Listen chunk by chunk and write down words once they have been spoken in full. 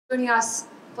Joining us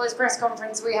for this press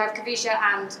conference, we have Kavisha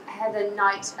and Heather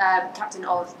Knight, captain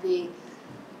of the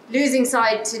losing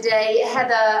side today.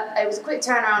 Heather, it was a quick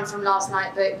turnaround from last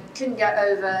night, but couldn't get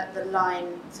over the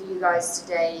line for you guys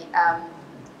today.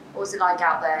 What was it like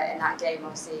out there in that game,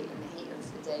 obviously in the heat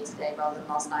of the day today rather than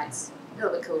last night's? A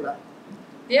little bit cooler.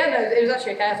 Yeah, no, it was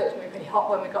actually okay. I thought it was going to be really hot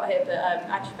when we got here, but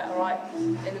actually felt alright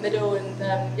in the middle. And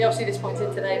yeah, obviously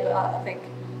disappointed today, but I think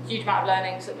huge amount of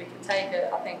learnings that we can take.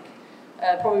 I think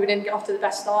probably we didn't get off to the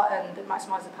best start and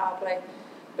maximise the power play.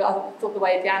 But I thought the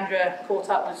way Deandra caught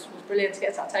up was brilliant to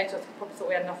get to that total. I probably thought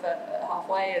we had enough at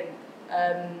halfway,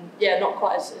 and yeah, not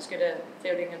quite as good a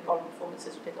fielding and bowling performance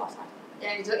as we did last night.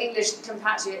 Yeah, and your English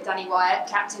compatriot Danny Wyatt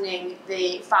captaining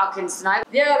the Falcons tonight.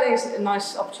 Yeah, I think it's a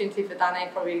nice opportunity for Danny,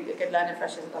 probably a good learning for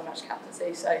us. She hasn't done much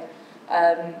captaincy, so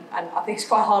and I think it's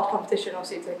quite a hard competition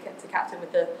obviously to captain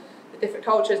with the different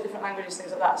cultures, different languages,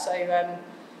 things like that. So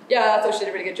yeah, I thought she did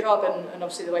a really good job, and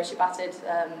obviously the way she batted,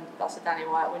 that's a Danny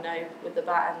Wyatt we know with the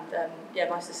bat, and yeah,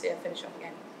 nice to see her finish off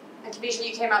again. And Kavisha,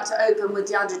 you came out to open with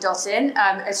Deandra Dottin,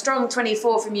 a strong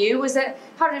 24 from you.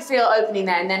 How did it feel opening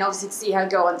there, and then obviously to see her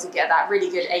go on to get that really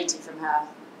good 80 from her?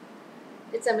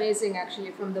 It's amazing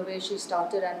actually, from the way she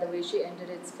started and the way she ended.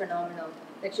 It's phenomenal.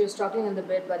 Like, she was struggling in the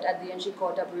bid, but at the end she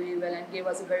caught up really well and gave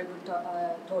us a very good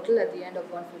total at the end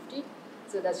of 150.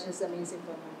 So that's just amazing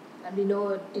for her, and we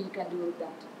know Dee can do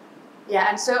that. Yeah,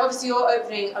 and so obviously you're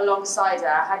opening alongside her.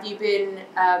 Have you been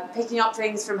picking up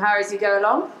things from her as you go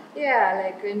along? Yeah,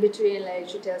 like in between, like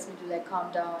she tells me to like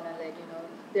calm down, and like, you know,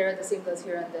 there are the singles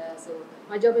here and there. So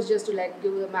my job is just to like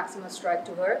give the maximum strike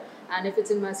to her, and if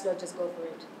it's in my slot, just go for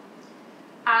it.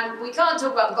 And we can't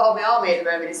talk about the Barmy Army at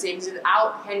the moment, it seems,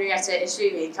 without Henrietta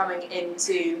Ishumi coming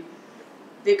into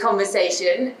the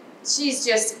conversation. She's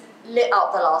just lit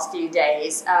up the last few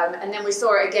days, and then we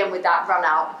saw it again with that run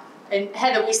out. And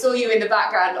Heather, we saw you in the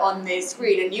background on the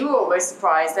screen, and you were almost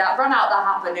surprised. That run out that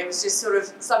happened, it was just sort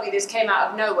of something that just came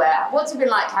out of nowhere. What's it been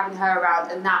like having her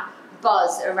around and that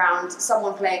buzz around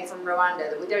someone playing from Rwanda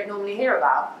that we don't normally hear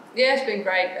about? Yeah, it's been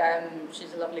great.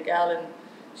 She's a lovely girl, and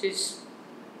she's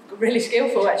really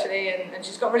skillful actually, and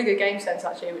she's got really good game sense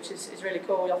actually, which is really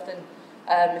cool. Often,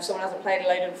 if someone hasn't played a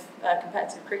load of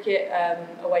competitive cricket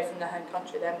away from their home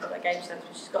country, they haven't got that game sense,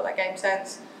 but she's got that game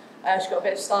sense. She's got a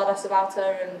bit of stardust about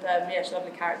her, and yeah, she's a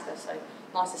lovely character, so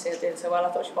nice to see her doing so well. I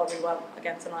thought she bowled really well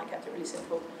again tonight, kept it really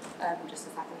simple, just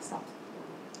the fact of the stuff.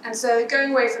 And so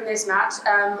going away from this match,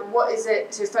 what is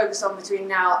it to focus on between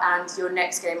now and your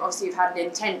next game? Obviously you've had an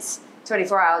intense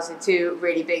 24 hours with two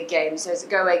really big games, so to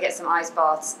go away, get some ice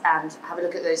baths and have a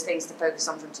look at those things to focus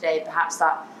on from today, perhaps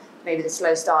that maybe the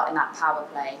slow start in that power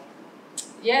play.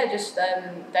 Yeah, just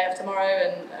day of tomorrow,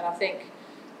 and I think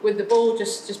with the ball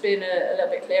just being a little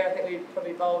bit clearer, I think we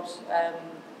probably bowled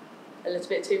a little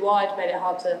bit too wide, made it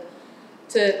hard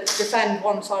to defend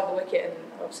one side of the wicket,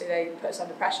 and obviously they put us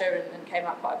under pressure and came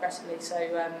out quite aggressively. So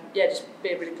yeah, just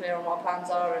being really clear on what our plans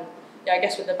are, and yeah, I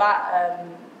guess with the bat,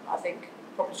 I think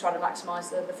probably trying to maximise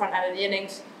the front end of the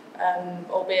innings,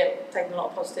 albeit taking a lot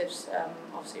of positives,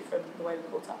 obviously from the way we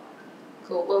caught up.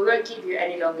 Cool. Well, we won't keep you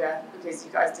any longer because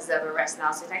you guys deserve a rest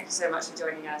now. So thank you so much for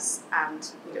joining us, and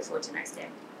we look forward to the next game.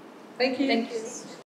 Thank you. Thank you.